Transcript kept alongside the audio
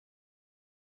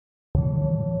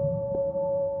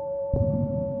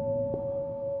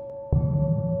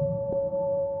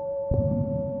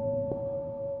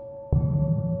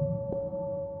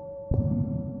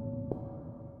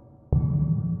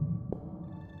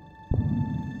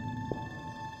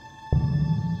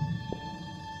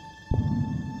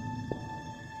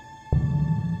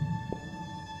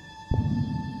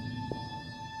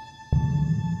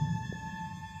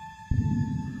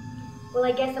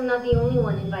Well, I guess I'm not the only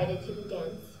one invited to the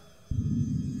dance.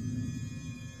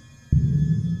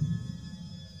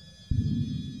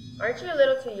 Aren't you a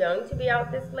little too young to be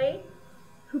out this late?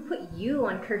 Who put you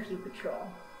on curfew patrol?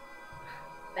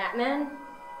 Batman?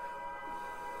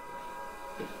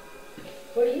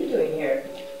 What are you doing here?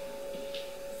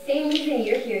 Same reason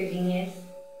you're here, genius.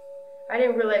 I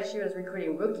didn't realize she was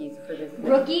recruiting rookies for this thing.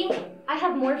 Rookie? I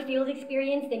have more field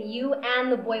experience than you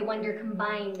and the Boy Wonder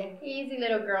combined. Easy,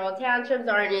 little girl. Tantrums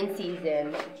aren't in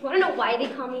season. Do you want to know why they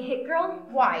call me Hit Girl?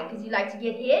 Why? Because you like to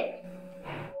get hit?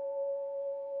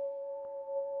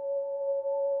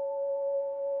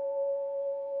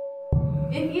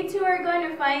 If you two are going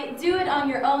to fight, do it on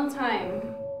your own time.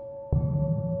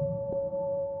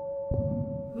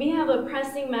 We have a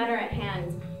pressing matter at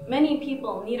hand. Many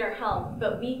people need our help,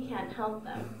 but we can't help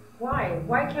them. Why?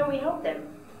 Why can't we help them?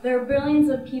 There are billions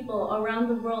of people around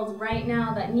the world right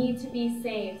now that need to be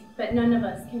saved, but none of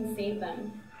us can save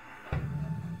them.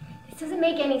 This doesn't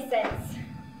make any sense.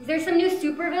 Is there some new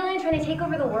supervillain trying to take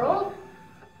over the world?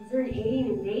 Is there an alien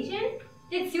invasion?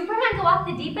 Did Superman go off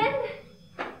the deep end?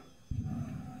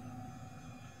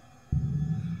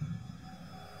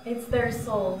 It's their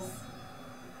souls.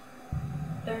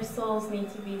 Their souls need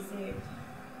to be saved.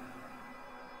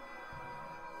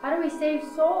 How do we save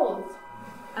souls?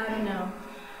 I don't know.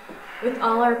 With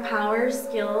all our powers,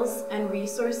 skills, and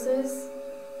resources,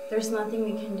 there's nothing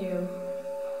we can do.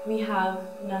 We have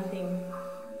nothing.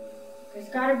 There's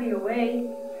gotta be a way.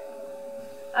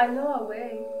 I know a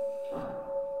way.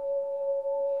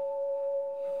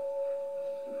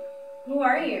 Who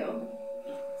are you?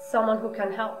 Someone who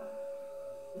can help.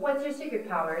 What's your secret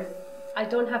powers? I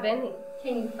don't have any.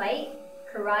 Can you fight?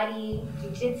 Karate,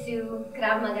 jiu-jitsu,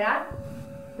 Krav Maga?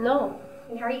 No,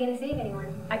 And how are you going to save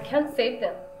anyone? I can't save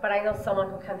them, but I know someone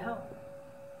who can help.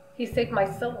 He saved my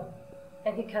soul,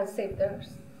 and he can save theirs.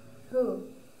 Who?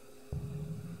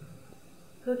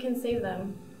 Who can save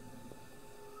them?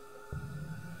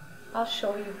 I'll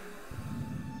show you.